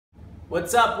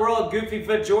What's up world,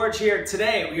 Goofyfoot George here.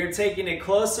 Today we are taking a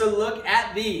closer look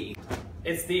at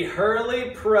it's the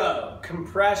Hurley Pro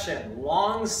Compression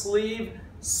Long Sleeve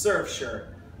Surf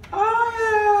Shirt.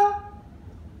 Oh yeah!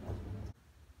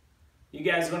 You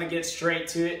guys want to get straight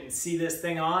to it and see this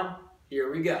thing on?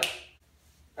 Here we go.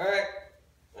 All right,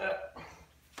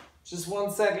 just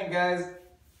 1 second guys.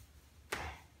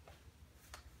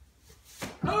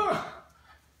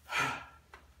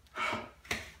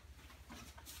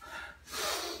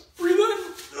 Breathe in.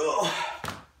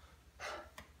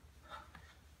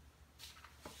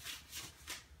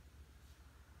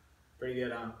 Pretty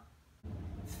good, huh?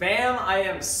 Fam, I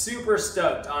am super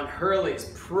stoked on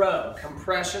Hurley's Pro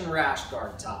Compression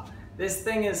Rashguard top. This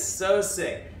thing is so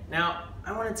sick. Now,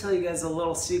 I want to tell you guys a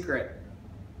little secret.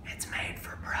 It's made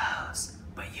for pros,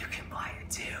 but you can buy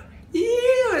it too.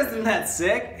 Ew, isn't that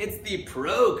sick? It's the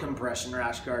Pro Compression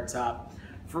Rashguard top.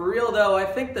 For real though, I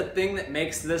think the thing that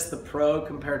makes this the Pro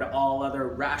compared to all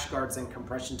other Rashguards and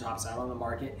compression tops out on the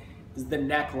market is the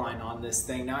neckline on this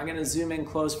thing. Now I'm gonna zoom in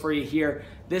close for you here.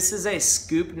 This is a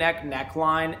scoop neck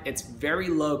neckline. It's very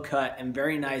low cut and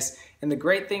very nice. And the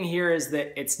great thing here is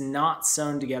that it's not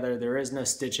sewn together. There is no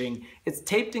stitching. It's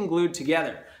taped and glued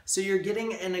together. So you're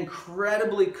getting an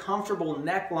incredibly comfortable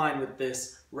neckline with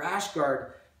this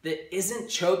Rashguard that isn't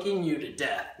choking you to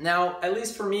death. Now, at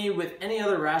least for me, with any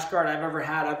other Rashguard I've ever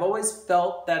had, I've always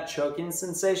felt that choking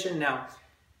sensation. Now,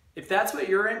 if that's what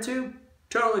you're into,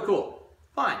 totally cool,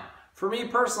 fine. For me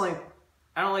personally,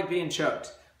 I don't like being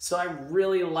choked. So I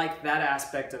really like that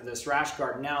aspect of this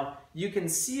Rashguard. Now, you can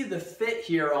see the fit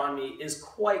here on me is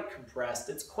quite compressed.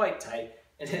 It's quite tight,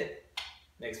 and it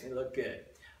makes me look good.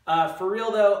 For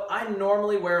real though, I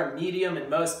normally wear a medium in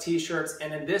most t-shirts,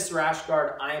 and in this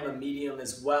Rashguard, I am a medium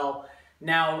as well.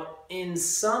 Now, in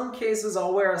some cases,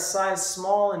 I'll wear a size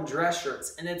small in dress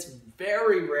shirts, and it's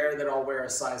very rare that I'll wear a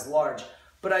size large.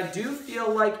 But I do feel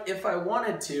like if I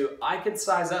wanted to, I could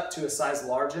size up to a size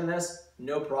large in this,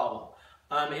 no problem.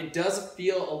 It does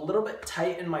feel a little bit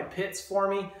tight in my pits for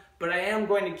me, but I am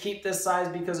going to keep this size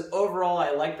because overall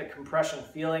I like the compression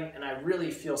feeling and I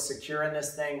really feel secure in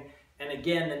this thing. And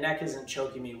again, the neck isn't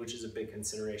choking me, which is a big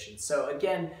consideration. So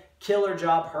again, killer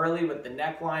job Hurley with the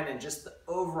neckline and just the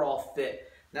overall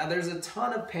fit. Now there's a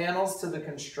ton of panels to the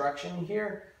construction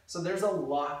here, so there's a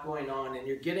lot going on and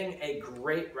you're getting a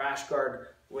great Rashguard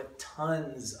with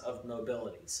tons of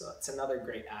mobility. So that's another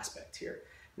great aspect here.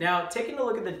 Now, taking a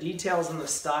look at the details and the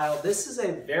style, this is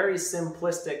a very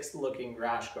simplistic looking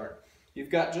Rashguard.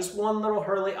 You've got just one little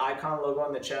Hurley icon logo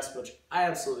on the chest, which I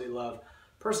absolutely love.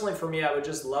 Personally, for me, I would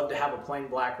just love to have a plain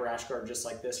black Rashguard just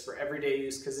like this for everyday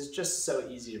use because it's just so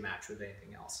easy to match with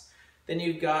anything else. Then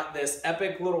you've got this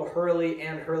epic little Hurley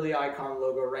and Hurley icon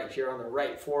logo right here on the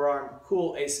right forearm,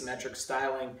 cool asymmetric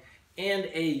styling, and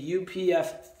a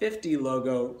UPF 50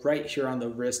 logo right here on the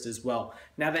wrist as well.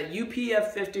 Now that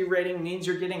UPF 50 rating means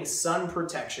you're getting sun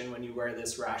protection when you wear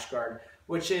this Rashguard,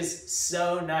 which is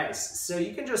so nice. So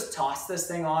you can just toss this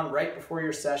thing on right before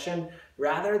your session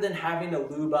rather than having to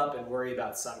lube up and worry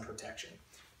about sun protection.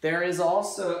 There is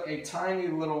also a tiny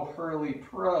little Hurley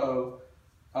Pro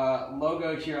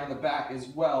logo here on the back as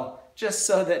well, just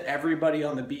so that everybody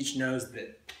on the beach knows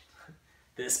that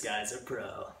this guy's a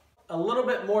pro. A little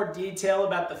bit more detail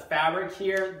about the fabric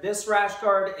here. This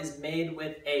Rashguard is made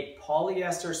with a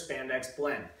polyester spandex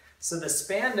blend. So the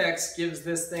spandex gives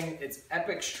this thing its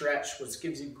epic stretch, which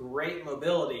gives you great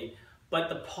mobility, but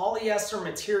the polyester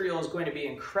material is going to be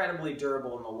incredibly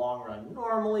durable in the long run.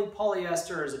 Normally,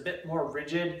 polyester is a bit more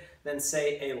rigid than,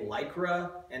 say, a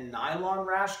Lycra and nylon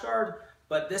Rashguard,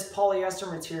 but this polyester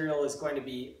material is going to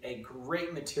be a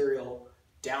great material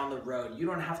down the road. You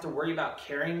don't have to worry about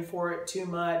caring for it too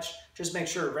much. Just make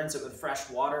sure to rinse it with fresh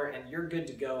water and you're good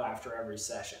to go after every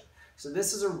session. So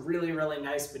this is a really, really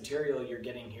nice material you're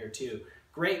getting here too.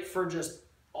 Great for just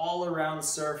all around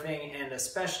surfing and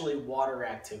especially water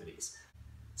activities.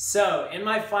 So in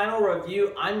my final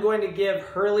review, I'm going to give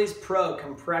Hurley's Pro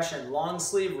Compression Long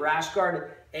Sleeve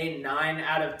Rashguard a 9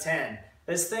 out of 10.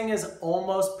 This thing is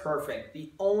almost perfect.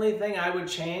 The only thing I would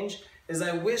change is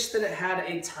I wish that it had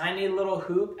a tiny little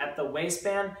hoop at the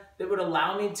waistband that would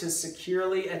allow me to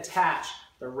securely attach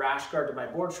the Rashguard to my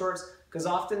board shorts, because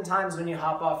oftentimes when you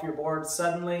hop off your board,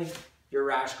 suddenly your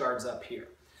Rashguard's up here.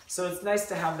 So it's nice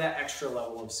to have that extra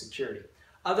level of security.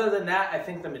 Other than that, I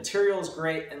think the material is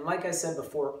great, and like I said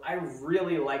before, I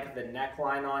really like the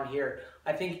neckline on here.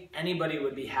 I think anybody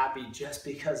would be happy just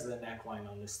because of the neckline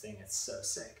on this thing. It's so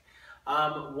sick.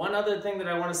 One other thing that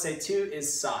I want to say too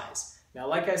is size. Now,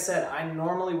 like I said, I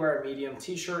normally wear a medium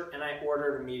t-shirt and I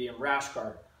ordered a medium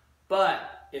Rashguard.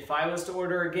 But if I was to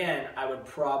order again, I would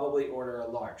probably order a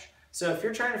large. So if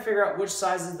you're trying to figure out which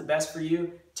size is the best for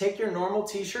you, take your normal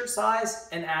t-shirt size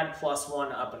and add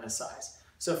 +1 up in a size.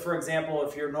 So for example,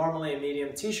 if you're normally a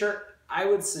medium t-shirt, I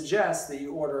would suggest that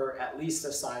you order at least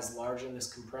a size large in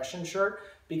this compression shirt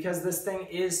because this thing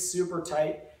is super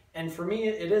tight. And for me,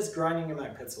 it is grinding in my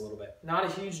pits a little bit. Not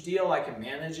a huge deal, I can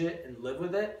manage it and live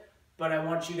with it, but I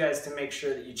want you guys to make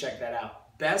sure that you check that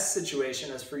out. Best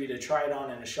situation is for you to try it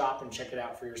on in a shop and check it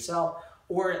out for yourself,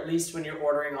 or at least when you're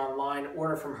ordering online,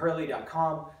 order from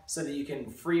Hurley.com so that you can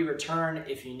free return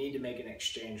if you need to make an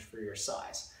exchange for your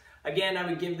size. Again, I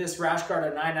would give this rash guard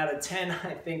a 9 out of 10.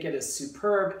 I think it is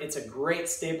superb. It's a great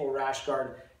staple rash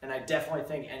guard, and I definitely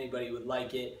think anybody would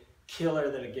like it.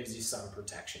 Killer that it gives you sun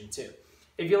protection too.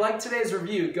 If you liked today's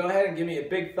review, go ahead and give me a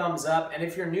big thumbs up. And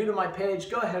if you're new to my page,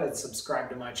 go ahead and subscribe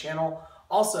to my channel.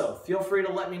 Also, feel free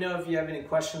to let me know if you have any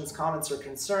questions, comments, or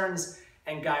concerns.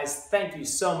 And guys, thank you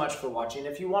so much for watching.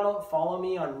 If you want to follow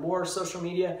me on more social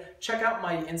media, check out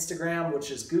my Instagram,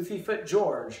 which is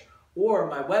GoofyfootGeorge, or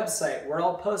my website, where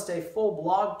I'll post a full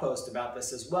blog post about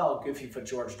this as well,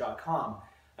 goofyfootgeorge.com.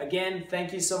 Again,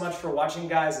 thank you so much for watching,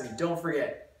 guys, and don't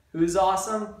forget, who's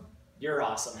awesome? You're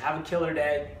awesome. Have a killer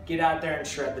day. Get out there and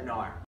shred the gnar.